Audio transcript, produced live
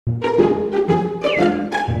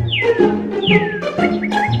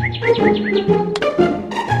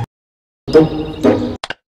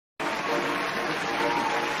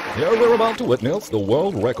Here we're about to witness the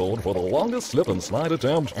world record for the longest slip and slide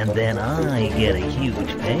attempt. And then I get a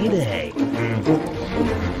huge payday.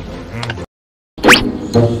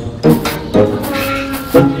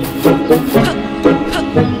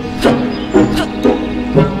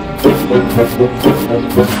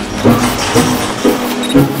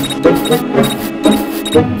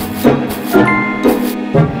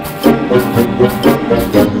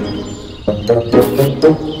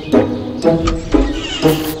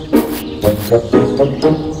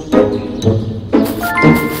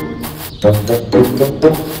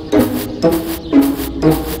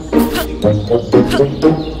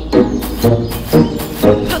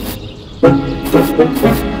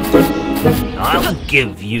 I'll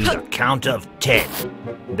give you the count of 10.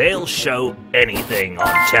 They'll show anything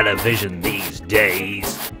on television these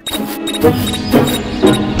days.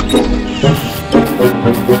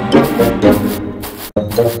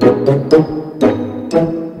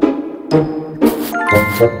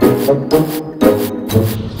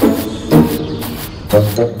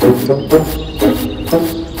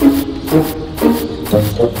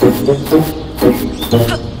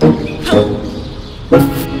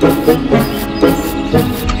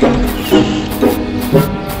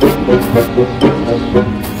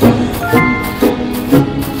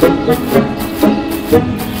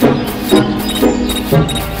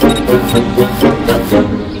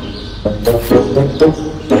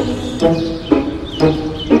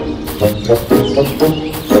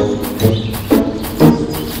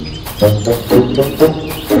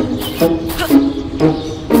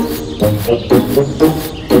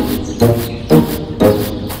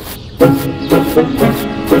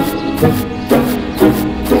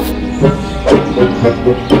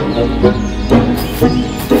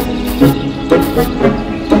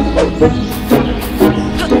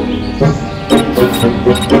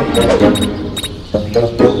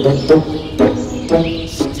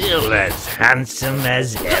 Still as handsome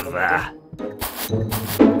as ever.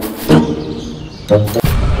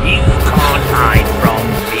 You can't hide from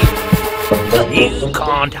me. You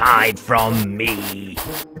can't hide from me.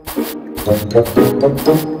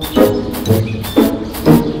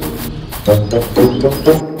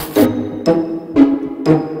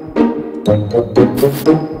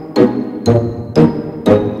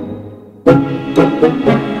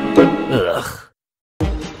 Ugh.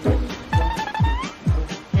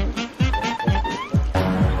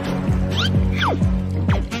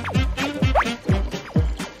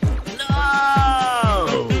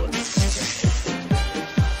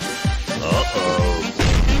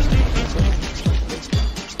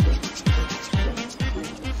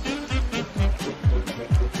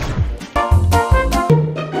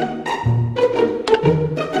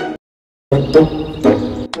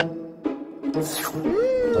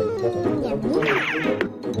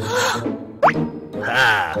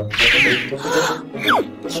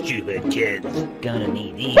 Stupid kids. Gonna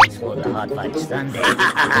need these for the hot fudge sundae.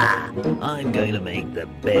 I'm going to make the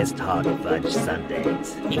best hot fudge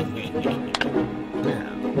sundaes.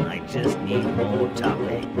 Now, I just need more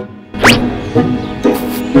topping.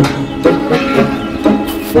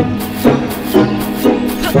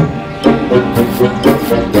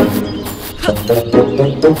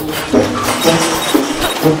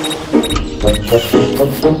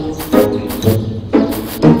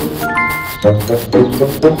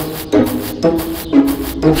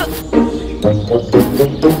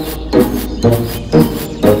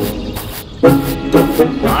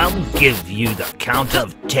 I'll give you the count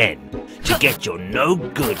of 10 to get your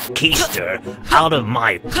no-good keister out of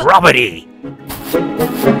my property.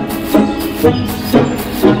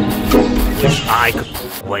 Wish I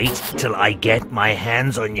could wait till I get my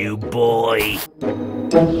hands on you, boy.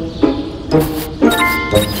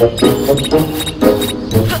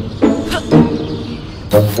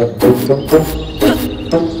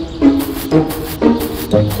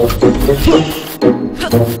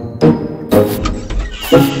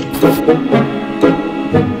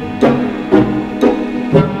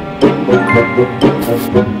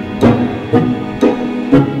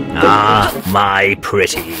 Ah, my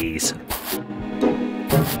pretties.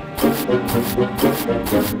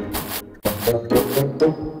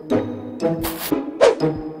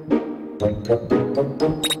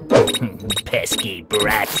 Pesky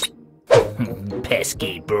brat.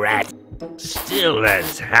 Pesky brat. Still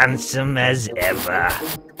as handsome as ever.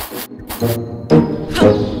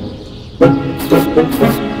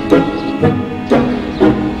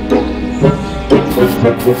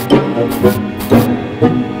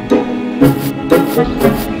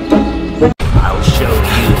 I'll show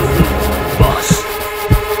you who's boss.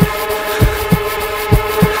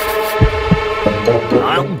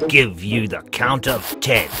 I'll give you the count of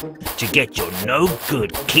 10 to get your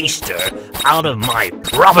no-good keister out of my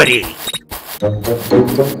property.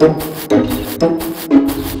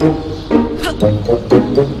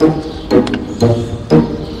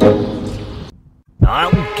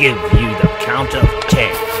 I'll give you the count of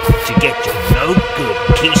 10 to get your no-good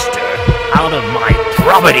keister out of my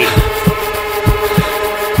property.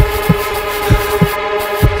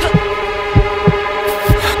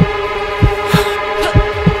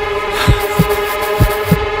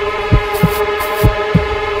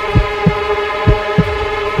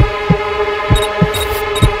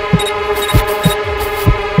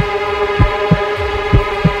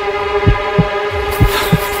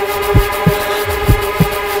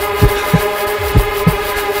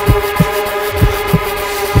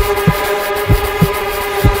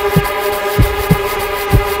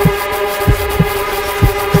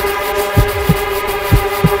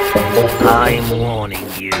 I'm warning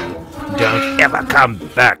you, don't ever come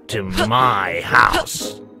back to my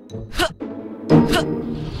house.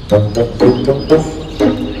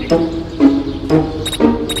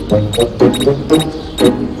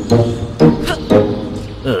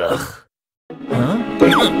 Ugh. Huh?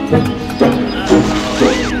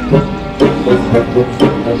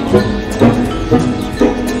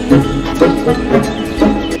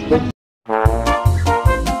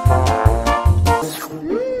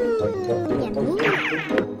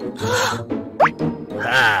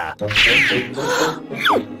 Ah.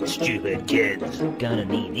 Stupid kids. Gonna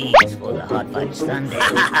need these for the hot fudge sundae.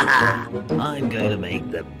 I'm going to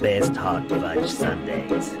make the best hot fudge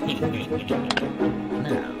sundaes.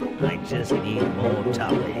 Now, I just need more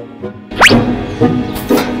topping.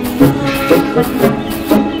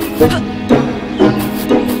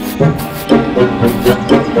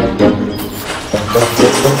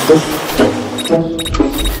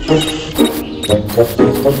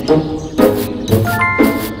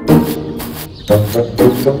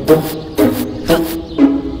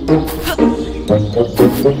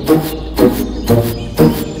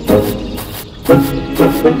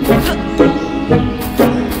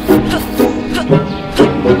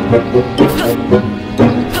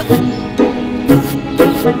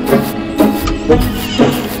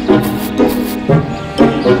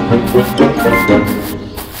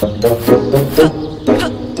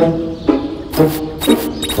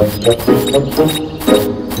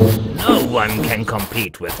 No one can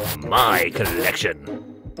compete with my collection.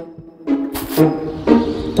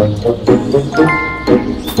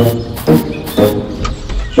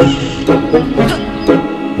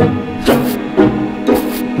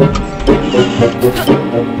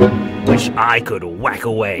 Wish I could whack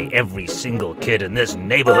away every single kid in this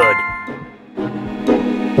neighborhood.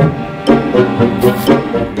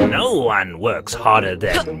 No one works harder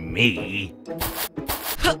than me.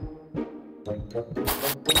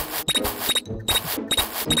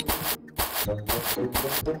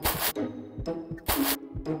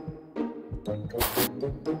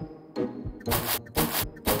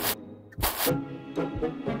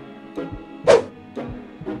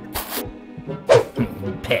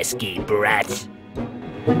 Pesky brat.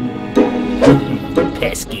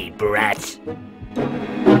 Pesky brat.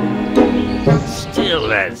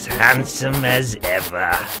 Still as handsome as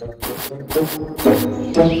ever.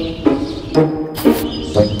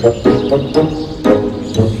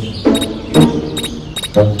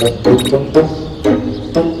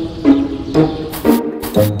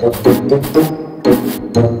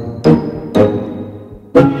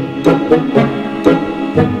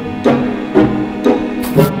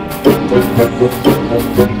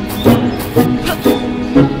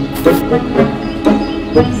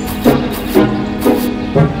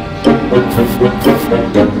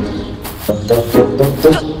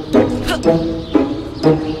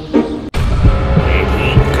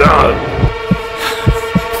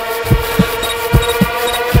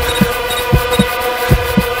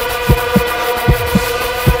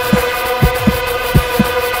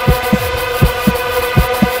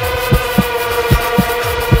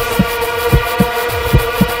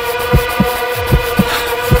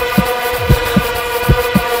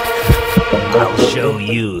 I'll show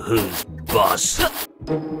you who's boss.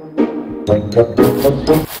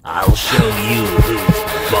 I'll show you who's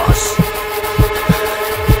boss.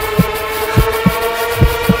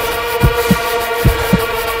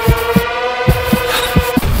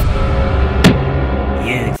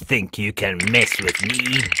 You think you can mess with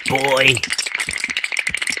me, boy?